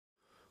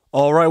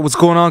All right, what's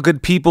going on,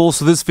 good people?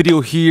 So this video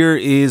here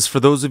is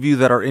for those of you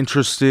that are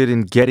interested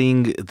in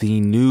getting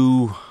the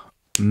new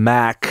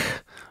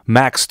Mac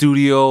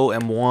Studio,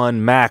 M1,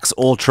 Max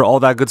Ultra, all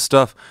that good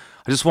stuff.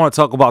 I just want to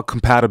talk about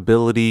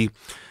compatibility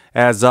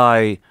as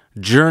I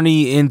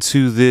journey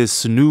into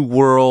this new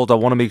world. I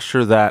want to make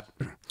sure that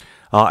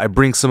I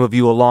bring some of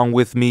you along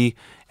with me.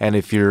 And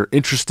if you're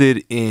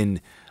interested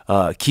in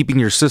keeping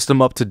your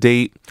system up to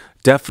date,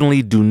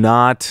 definitely do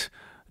not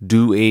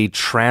do a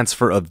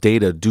transfer of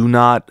data. Do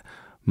not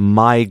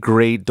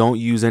migrate. Don't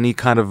use any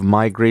kind of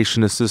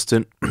migration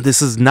assistant.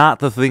 This is not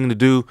the thing to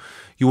do.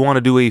 You want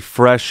to do a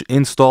fresh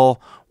install.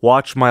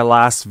 Watch my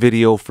last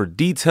video for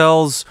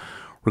details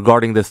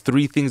regarding the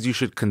 3 things you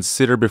should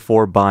consider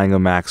before buying a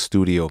Mac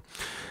Studio.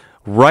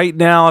 Right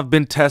now, I've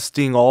been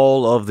testing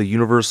all of the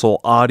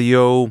universal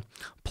audio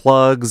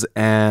plugs,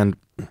 and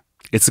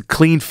it's a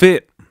clean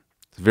fit.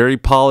 It's very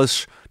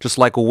polished, just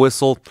like a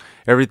whistle.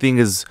 Everything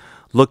is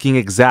looking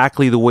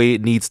exactly the way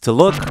it needs to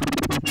look.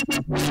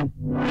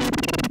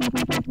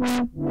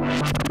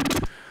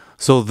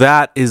 So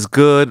that is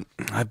good.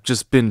 I've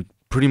just been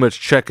pretty much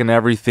checking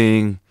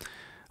everything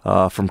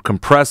from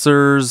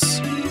compressors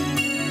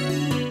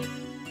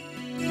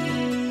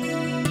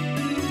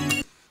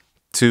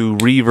to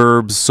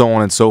reverbs, so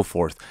on and so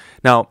forth.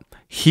 Now,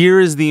 here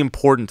is the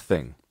important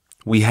thing.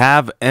 We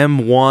have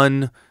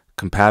M1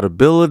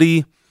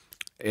 compatibility.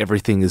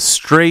 Everything is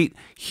straight.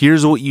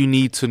 Here's what you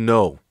need to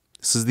know.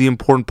 This is the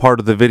important part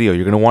of the video.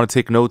 You're going to want to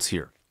take notes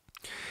here.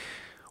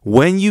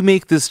 When you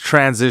make this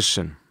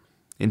transition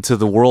into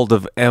the world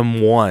of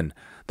M1,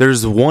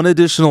 there's one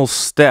additional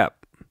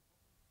step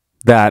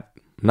that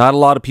not a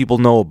lot of people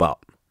know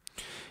about.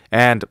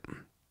 And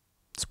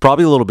it's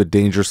probably a little bit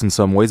dangerous in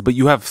some ways, but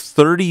you have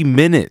 30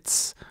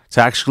 minutes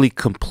to actually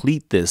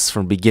complete this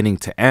from beginning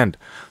to end.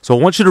 So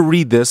I want you to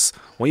read this.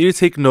 I want you to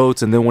take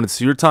notes, and then when it's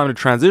your time to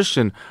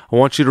transition, I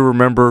want you to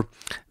remember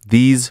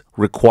these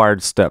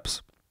required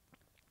steps.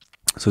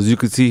 So as you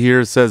can see here,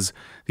 it says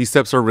these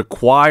steps are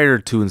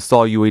required to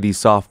install UAD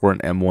software in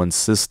M1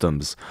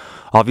 systems.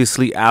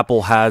 Obviously,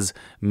 Apple has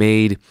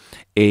made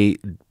a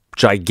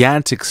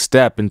gigantic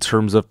step in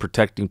terms of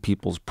protecting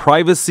people's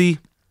privacy.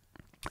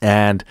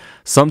 And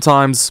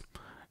sometimes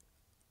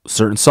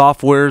certain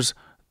softwares,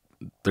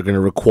 they're going to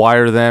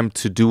require them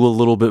to do a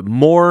little bit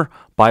more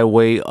by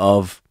way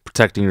of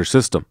protecting your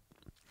system.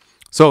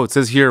 So it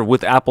says here,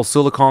 with Apple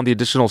Silicon, the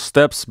additional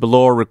steps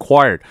below are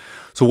required.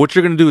 So what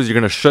you're going to do is you're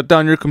going to shut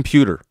down your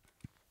computer.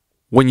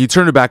 When you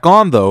turn it back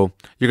on, though,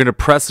 you're going to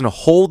press and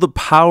hold the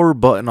power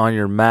button on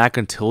your Mac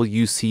until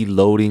you see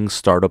loading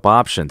startup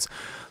options.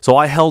 So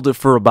I held it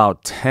for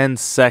about 10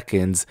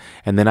 seconds,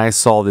 and then I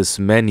saw this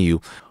menu.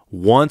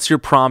 Once you're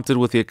prompted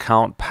with the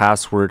account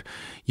password,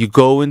 you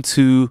go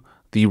into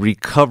the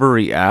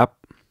recovery app,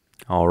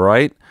 all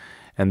right?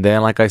 And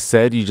then, like I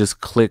said, you just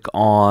click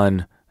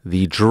on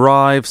the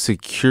drive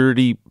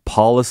security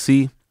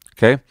policy,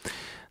 okay?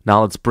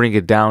 Now let's bring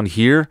it down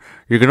here.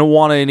 You're going to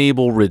want to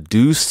enable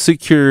reduced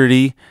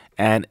security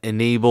and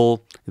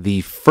enable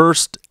the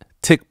first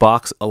tick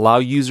box, allow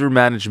user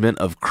management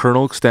of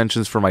kernel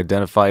extensions from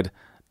identified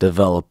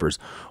developers.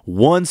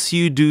 Once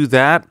you do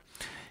that,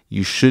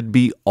 you should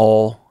be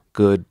all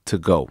good to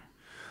go.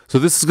 So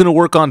this is going to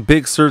work on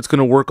Big Sur. It's going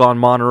to work on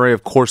Monterey.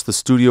 Of course, the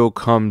Studio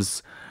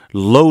comes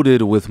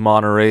loaded with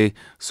Monterey.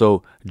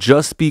 So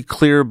just be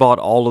clear about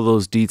all of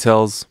those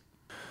details.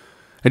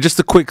 And just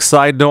a quick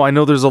side note, I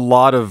know there's a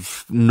lot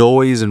of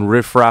noise and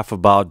riffraff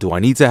about, do I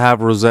need to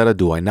have Rosetta?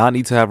 Do I not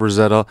need to have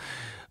Rosetta?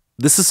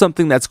 This is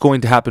something that's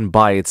going to happen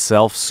by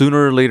itself.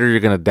 Sooner or later,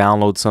 you're going to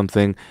download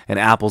something and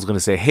Apple's going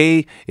to say,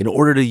 hey, in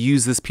order to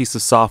use this piece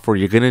of software,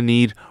 you're going to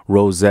need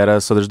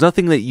Rosetta. So there's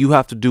nothing that you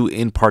have to do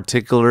in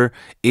particular.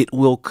 It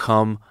will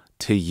come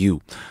to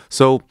you.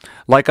 So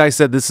like I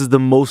said, this is the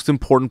most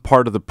important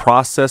part of the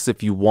process.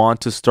 If you want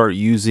to start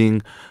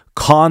using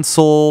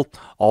console,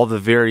 all the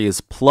various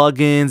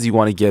plugins, you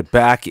want to get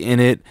back in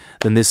it,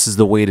 then this is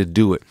the way to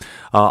do it.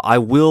 I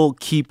will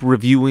keep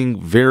reviewing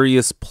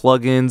various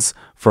plugins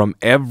from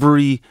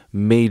every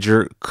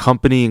major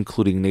company,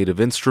 including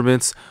Native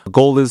Instruments. The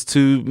goal is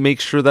to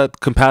make sure that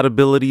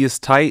compatibility is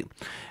tight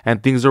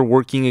and things are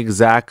working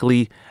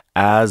exactly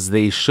as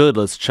they should.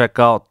 Let's check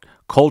out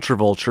Culture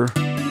Vulture.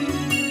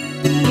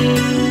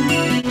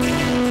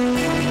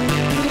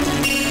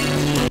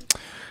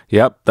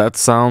 Yep, that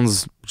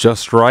sounds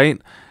just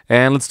right.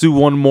 And let's do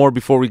one more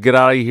before we get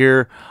out of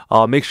here.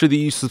 Make sure that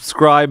you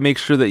subscribe. Make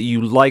sure that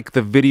you like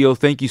the video.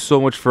 Thank you so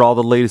much for all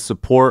the latest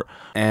support.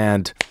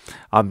 And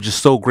I'm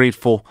just so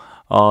grateful.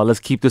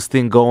 Let's keep this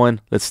thing going.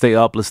 Let's stay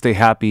up. Let's stay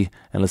happy.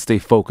 And let's stay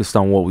focused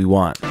on what we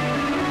want.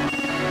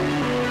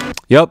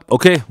 Yep.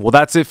 Okay. Well,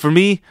 that's it for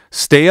me.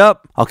 Stay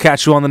up. I'll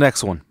catch you on the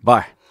next one.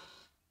 Bye.